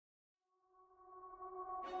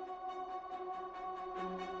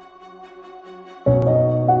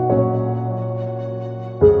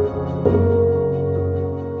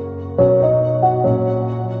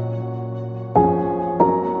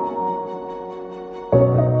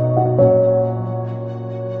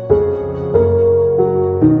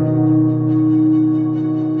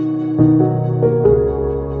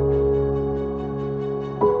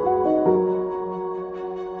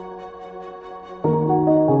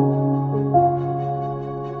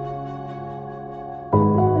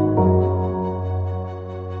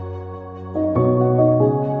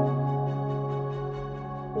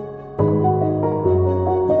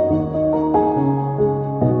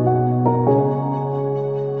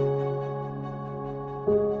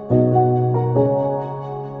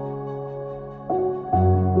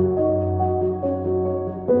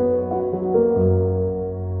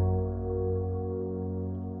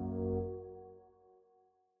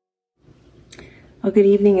Well, good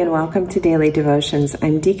evening and welcome to Daily Devotions.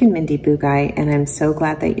 I'm Deacon Mindy Bugaj, and I'm so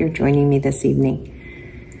glad that you're joining me this evening.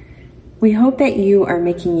 We hope that you are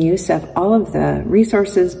making use of all of the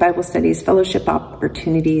resources, Bible studies, fellowship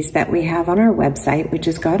opportunities that we have on our website, which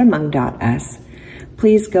is godamong.us.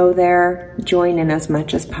 Please go there, join in as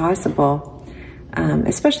much as possible,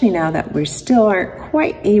 especially now that we still aren't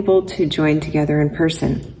quite able to join together in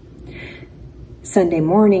person. Sunday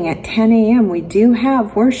morning at 10 a.m. we do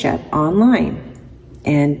have worship online.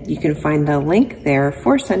 And you can find the link there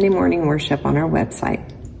for Sunday morning worship on our website.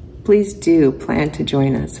 Please do plan to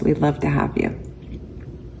join us. We'd love to have you.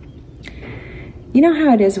 You know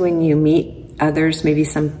how it is when you meet others, maybe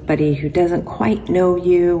somebody who doesn't quite know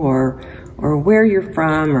you or where you're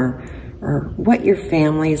from or what your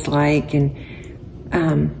family's like. And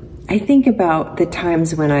I think about the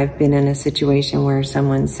times when I've been in a situation where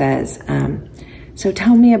someone says, so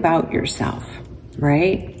tell me about yourself,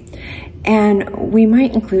 right? And we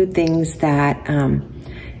might include things that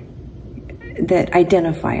that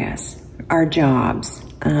identify us, our jobs,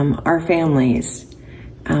 our families,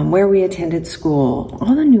 where we attended school,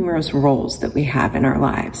 all the numerous roles that we have in our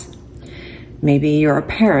lives. Maybe you're a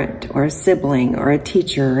parent or a sibling or a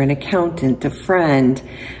teacher, an accountant, a friend.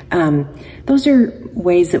 Those are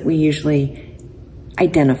ways that we usually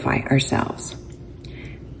identify ourselves.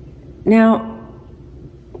 Now,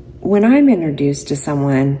 when I'm introduced to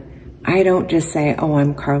someone, I don't just say, oh,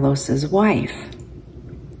 I'm Carlos's wife,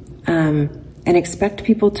 and expect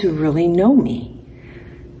people to really know me.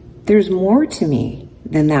 There's more to me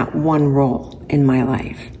than that one role in my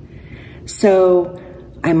life. So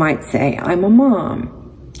I might say, I'm a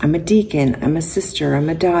mom, I'm a deacon, I'm a sister, I'm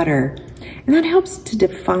a daughter, and that helps to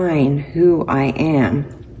define who I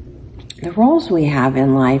am. The roles we have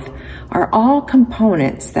in life are all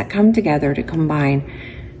components that come together to combine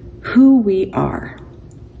who we are.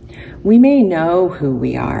 We may know who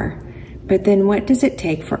we are, but then what does it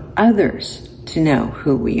take for others to know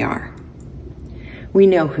who we are? We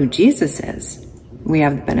know who Jesus is. We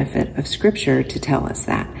have the benefit of Scripture to tell us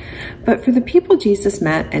that. But for the people Jesus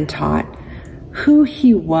met and taught, who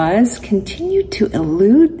he was continued to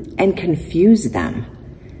elude and confuse them.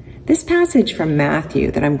 This passage from Matthew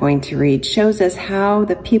that I'm going to read shows us how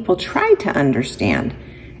the people tried to understand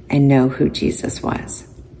and know who Jesus was.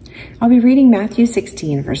 I'll be reading Matthew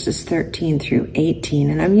 16, verses 13 through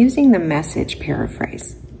 18, and I'm using the Message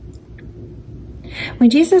paraphrase. When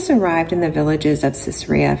Jesus arrived in the villages of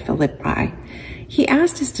Caesarea Philippi, he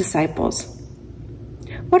asked his disciples,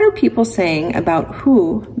 "What are people saying about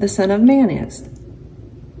who the Son of Man is?"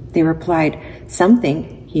 They replied, "Some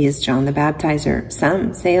think he is John the Baptizer,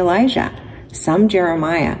 some say Elijah, some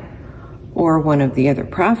Jeremiah, or one of the other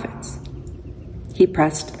prophets." He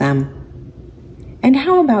pressed them, "And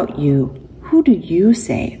how about you? Who do you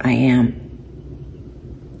say I am?"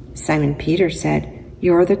 Simon Peter said,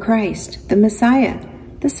 "You're the Christ, the Messiah,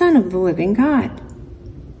 the Son of the living God."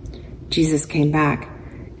 Jesus came back.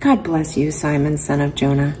 "God bless you, Simon, son of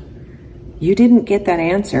Jonah. You didn't get that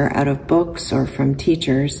answer out of books or from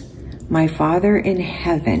teachers. My Father in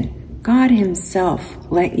heaven, God himself,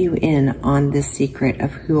 let you in on this secret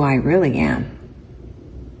of who I really am.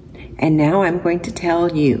 And now I'm going to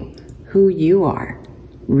tell you who you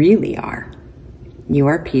really are. You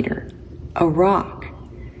are Peter, a rock.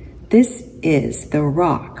 This is the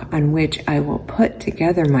rock on which I will put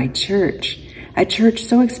together my church, a church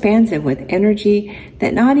so expansive with energy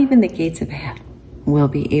that not even the gates of hell will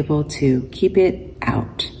be able to keep it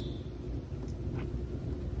out."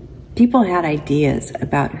 People had ideas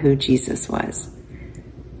about who Jesus was.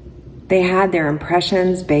 They had their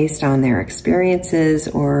impressions based on their experiences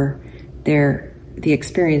or the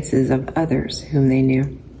experiences of others whom they knew.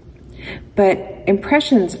 But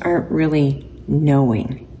impressions aren't really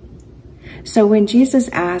knowing. So when Jesus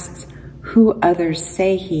asks who others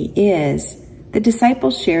say he is, the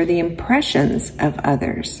disciples share the impressions of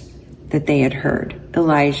others that they had heard: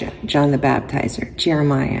 Elijah, John the Baptizer,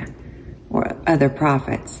 Jeremiah, or other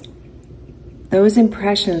prophets. Those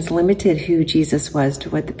impressions limited who Jesus was to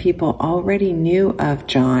what the people already knew of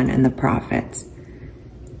John and the prophets.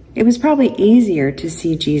 It was probably easier to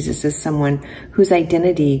see Jesus as someone whose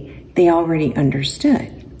identity they already understood.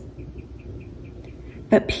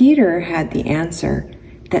 But Peter had the answer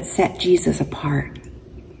that set Jesus apart.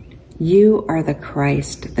 You are the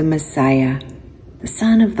Christ, the Messiah, the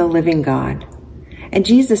Son of the living God. And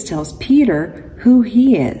Jesus tells Peter who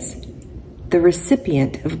he is, the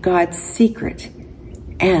recipient of God's secret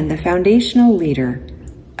and the foundational leader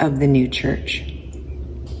of the new church.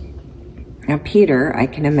 Now, Peter, I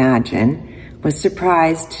can imagine, was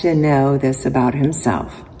surprised to know this about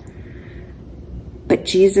himself. But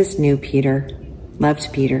Jesus knew Peter,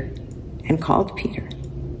 loved Peter, and called Peter.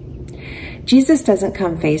 Jesus doesn't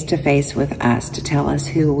come face to face with us to tell us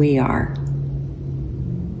who we are.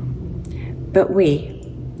 But we,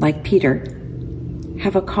 like Peter,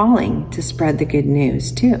 have a calling to spread the good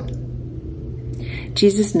news too.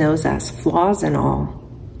 Jesus knows us, flaws and all,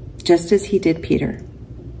 just as he did Peter.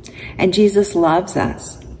 And Jesus loves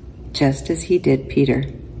us, just as he did Peter.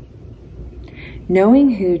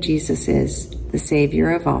 Knowing who Jesus is, the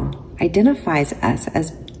Savior of all, identifies us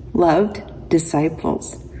as loved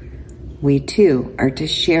disciples. We too are to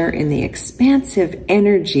share in the expansive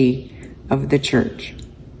energy of the church,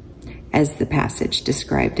 as the passage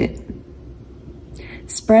described it.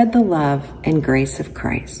 Spread the love and grace of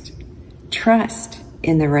Christ. Trust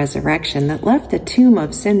in the resurrection that left the tomb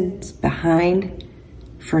of sins behind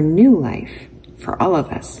for new life for all of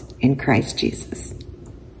us in Christ Jesus.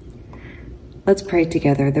 Let's pray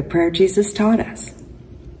together the prayer Jesus taught us.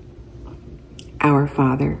 Our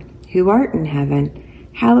Father, who art in heaven,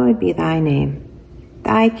 hallowed be thy name.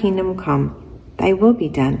 Thy kingdom come, thy will be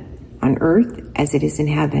done, on earth as it is in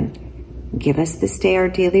heaven. Give us this day our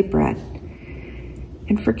daily bread,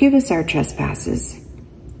 and forgive us our trespasses,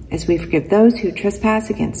 as we forgive those who trespass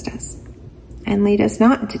against us. And lead us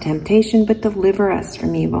not into temptation, but deliver us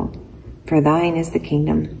from evil. For thine is the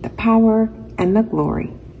kingdom, the power, and the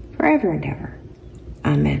glory, forever and ever.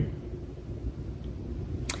 Amen.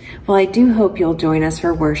 Well, I do hope you'll join us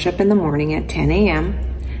for worship in the morning at 10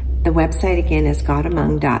 a.m. The website again is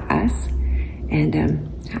godamong.us.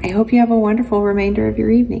 And I hope you have a wonderful remainder of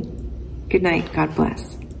your evening. Good night. God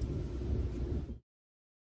bless.